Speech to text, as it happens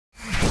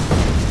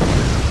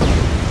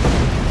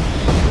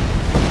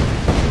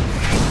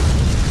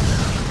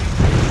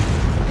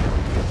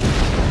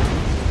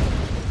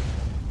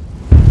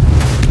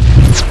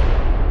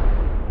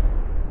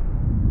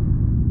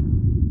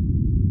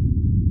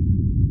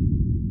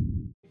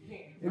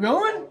You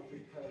going?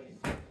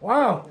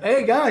 Wow.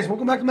 Hey guys,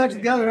 welcome back to Magic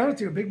the Gathering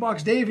Attitude. Big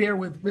Box Dave here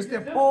with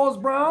Mr. Paul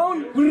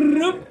Brown.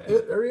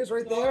 There he is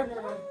right there.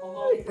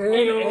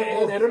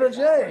 And Editor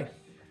J.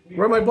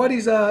 We're at my buddy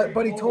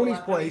Tony's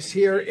place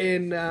here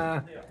in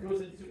a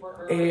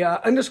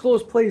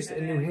undisclosed place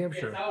in New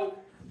Hampshire.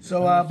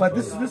 So, but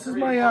this is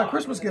my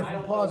Christmas gift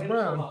from Paul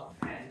Brown.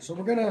 So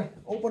we're gonna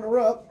open her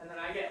up.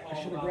 I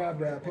should have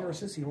grabbed a pair of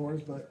sissy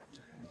horns, but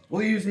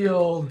we'll use the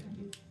old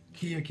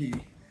Kia key.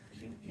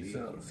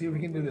 So let's see if we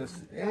can do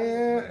this.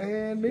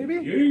 And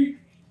maybe.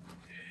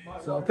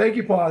 So thank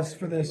you, Paws,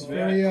 for this.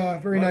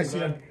 Very nice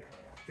of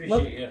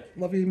you.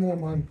 Love you more,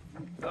 Mom.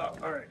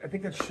 All right, I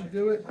think that should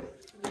do it.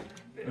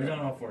 It's on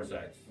all four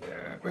sides.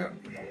 Yeah.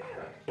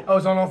 Oh,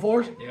 it's on all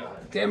fours? Yeah.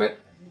 Damn it.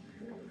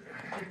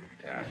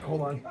 Yeah,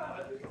 hold on.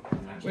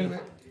 Wait a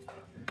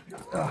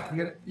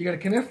minute. You got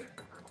a kniff?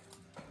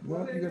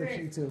 Well, you got a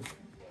key too.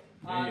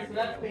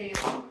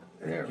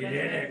 There.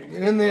 Get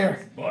in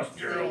there. Bust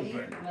her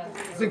open.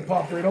 This thing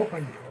popped right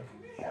open.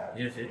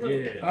 Yes, it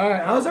did. All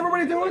right, how's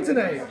everybody doing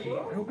today?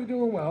 I hope you're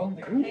doing well.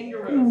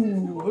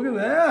 Ooh, look at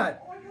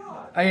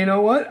that. You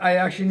know what? I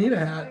actually need a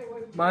hat.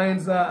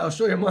 Mine's, I'll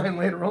show you mine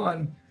later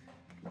on.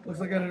 Looks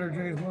like Editor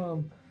J's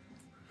mom.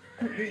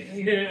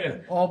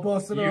 Yeah. All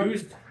busted up.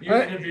 Used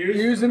and abused.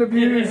 Used and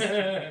abused.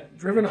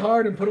 Driven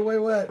hard and put away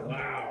wet.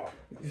 Wow.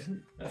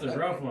 That's a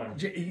rough one.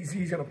 He's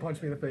going to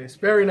punch me in the face.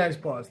 Very nice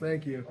Paws.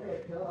 Thank you.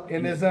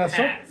 And there's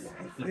Pats.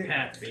 It's the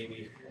Pats,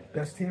 baby.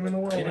 Best team in the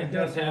world. And it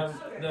does have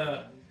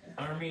the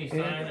Army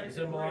sign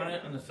symbol on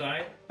it on the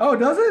side. Oh,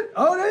 does it?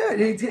 Oh,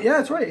 yeah. Yeah,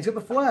 that's right. It's got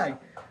the flag.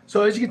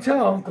 So as you can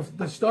tell,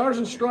 the stars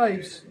and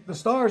stripes, the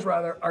stars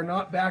rather, are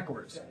not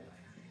backwards.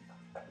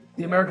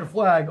 The American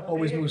flag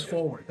always moves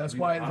forward. That's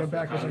why they're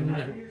backwards.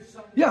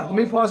 Yeah, let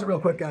me pause it real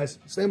quick, guys.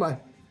 Stay by.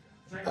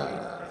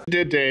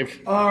 Did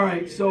Dave? All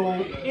right, so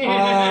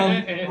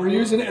we're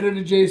using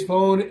Editor J's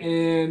phone,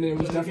 and it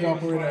was definitely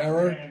operator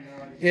error.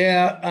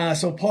 Yeah,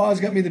 so Paul's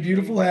got me the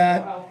beautiful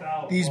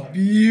hat, these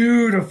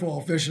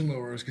beautiful fishing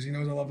lures because he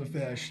knows I love to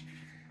fish,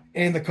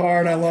 and the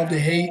card I love to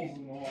hate,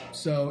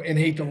 and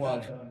hate to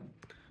love.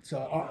 So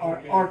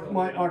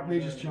my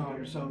Archmage's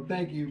charm. So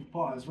thank you,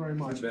 Pause, very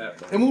much.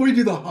 And we'll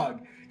redo the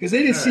hug because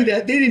they didn't see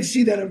that. They didn't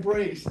see that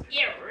embrace.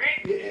 Yeah,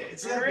 right. Yeah,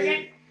 it's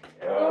that.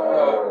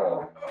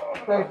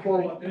 Thanks,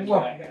 buddy.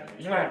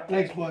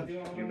 Thanks, bud.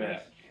 You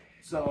bet.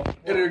 So,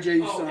 Editor J,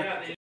 you suck.